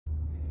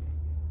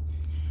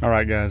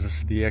Alright guys, this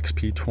is the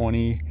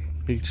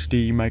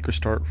XP-20-HD Micro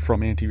Start from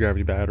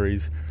Antigravity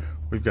batteries.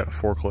 We've got a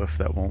forklift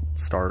that won't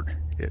start.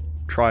 It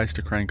tries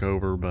to crank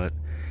over, but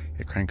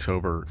it cranks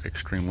over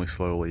extremely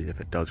slowly if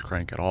it does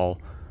crank at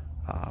all.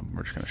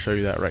 We're just going to show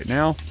you that right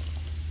now.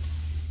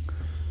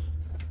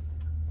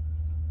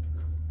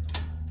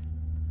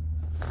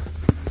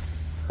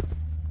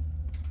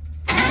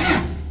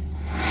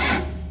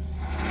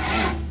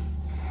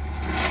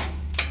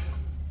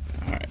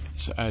 Alright,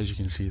 so as you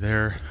can see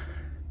there,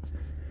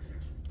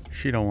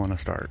 she don't want to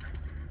start.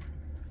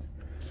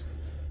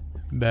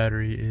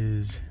 Battery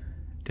is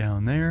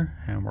down there,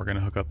 and we're going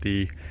to hook up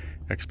the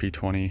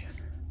XP-20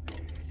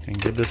 and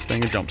give this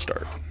thing a jump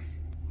start.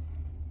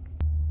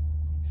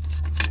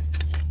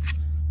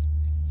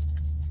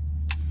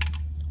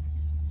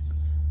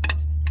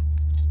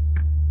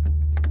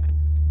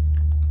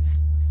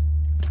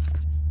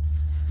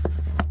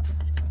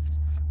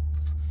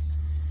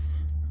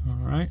 All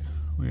right,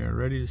 we are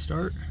ready to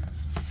start.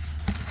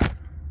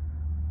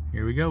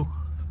 Here we go.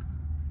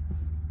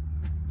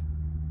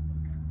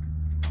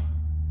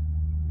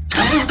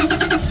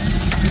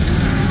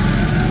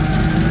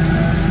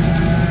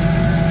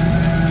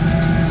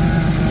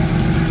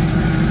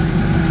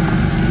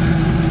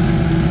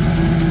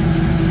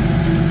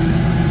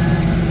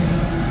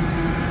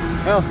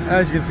 Well,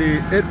 as you can see,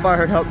 it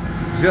fired up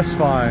just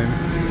fine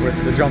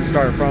with the jump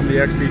start from the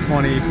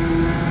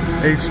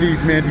XP-20-HD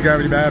from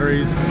Antigravity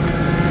batteries.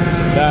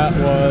 That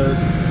was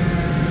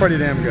pretty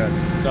damn good.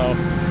 So,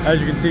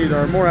 as you can see, there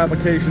are more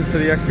applications to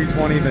the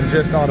XP-20 than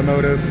just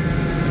automotive.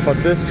 But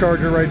this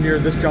charger right here,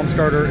 this jump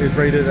starter, is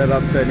rated at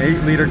up to an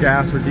 8-liter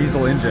gas or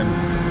diesel engine.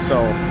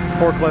 So,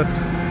 forklift,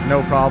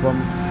 no problem.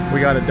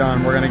 We got it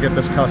done. We're going to get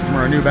this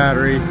customer a new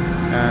battery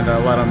and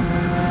let them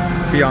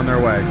be on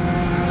their way.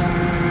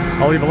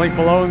 I'll leave a link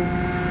below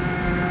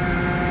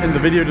in the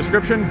video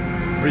description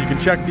where you can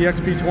check the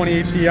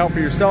XP-20-HD out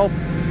for yourself,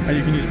 and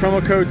you can use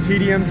promo code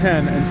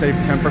TDM10 and save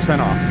 10%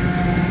 off.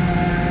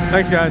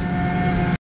 Thanks guys.